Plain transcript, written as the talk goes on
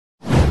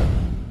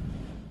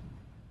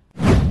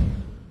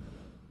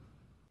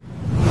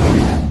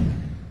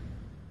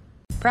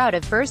proud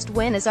of first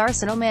win as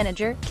Arsenal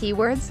manager.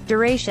 Keywords,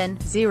 duration,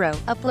 0.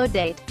 Upload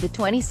date, the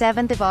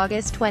 27th of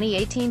August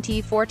 2018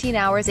 T 14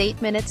 hours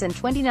 8 minutes and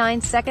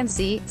 29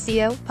 seconds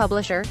CO,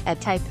 publisher,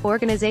 at type,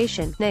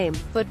 organization, name,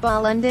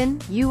 Football London,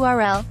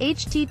 URL,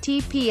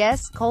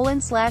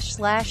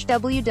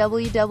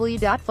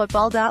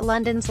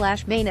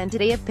 https://www.football.london/main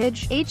entity of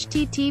page,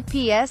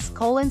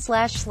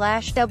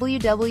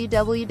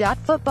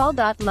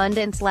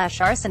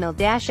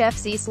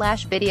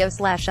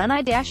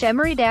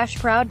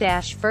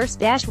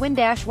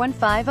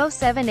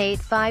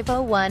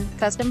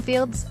 custom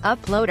fields,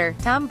 uploader,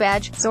 Tom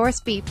badge,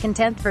 source beep,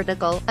 content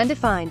vertical,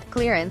 undefined,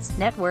 clearance,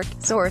 network,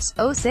 source,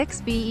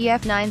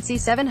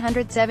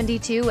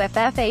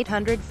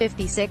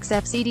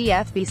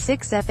 06BEF9C772FF856FCDF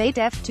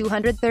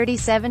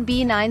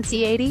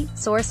B6F8F237B9C80,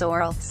 source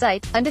oral,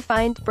 site,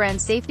 undefined,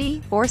 brand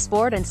safety, for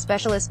sport and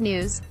specialist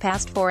news,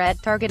 past 4 ad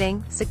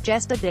targeting,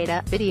 suggested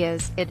data,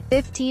 videos, id,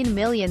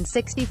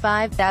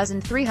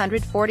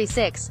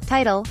 15,065,346,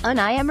 title,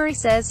 Unai Emery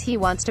says he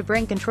wants to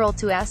bring control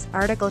to us,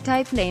 article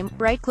type name,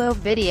 Bright Clove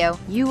video,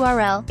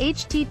 URL,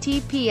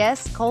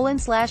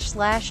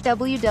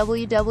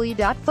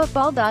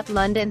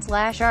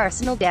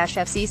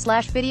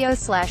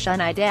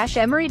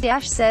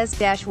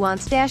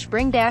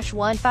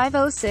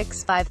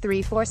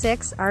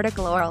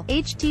 article oral,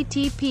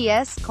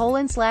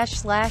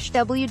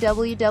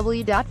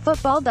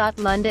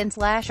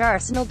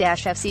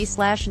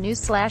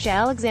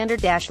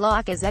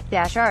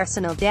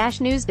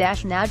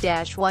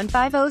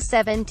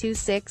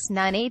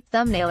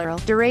 thumbnail oral,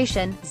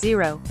 duration,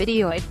 0,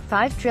 videoid,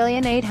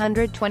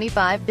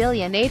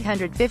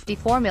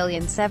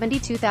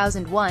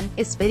 5,825,854,072,001,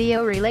 is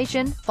video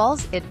relation,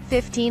 false, id,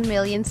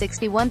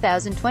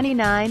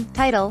 15,061,029,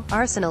 title,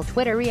 Arsenal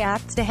Twitter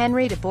reacts to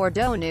Henry de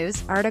Bordeaux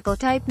news, article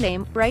type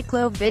name, Bright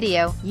Clove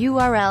video,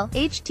 URL,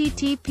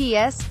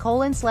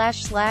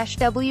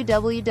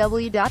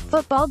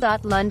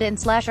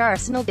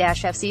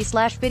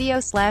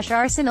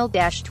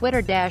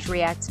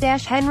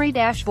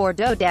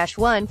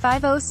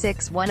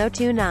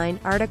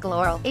 article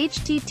oral,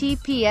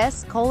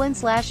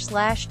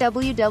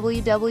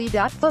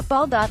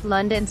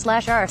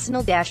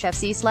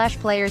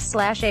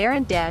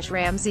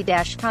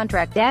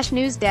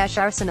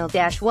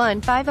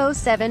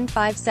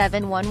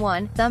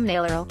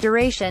 thumbnail oral,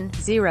 duration,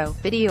 0,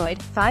 videoid,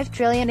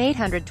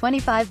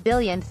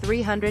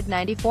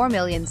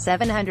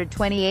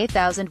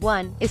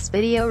 5,825,394,728,001, is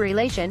video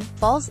relation,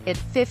 false, id,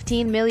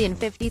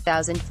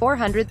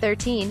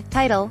 15,050,413,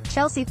 title,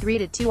 Chelsea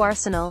 3-2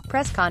 Arsenal,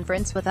 press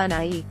conference with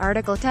Unai,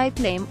 article type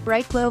name,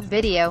 Bright Clove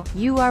video,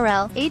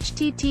 URL,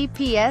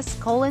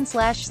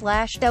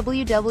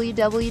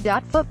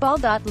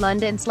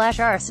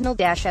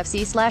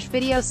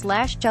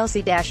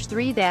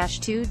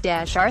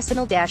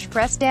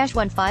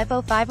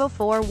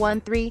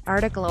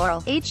 article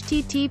oral,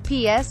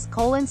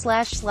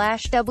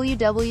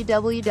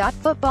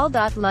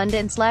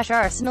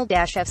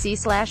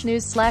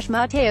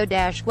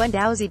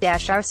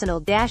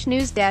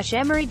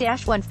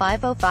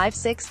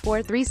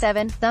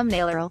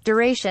 thumbnail oral,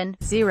 duration,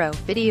 0,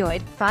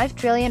 videoid,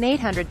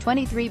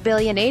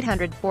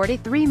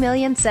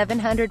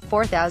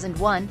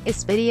 5,823,843,704,001,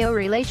 is video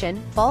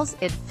relation, false,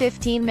 id,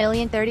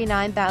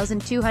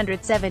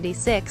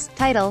 15,039,276,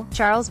 title,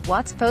 Charles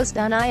Watts post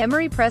Unai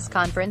Emery press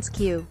conference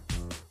Q.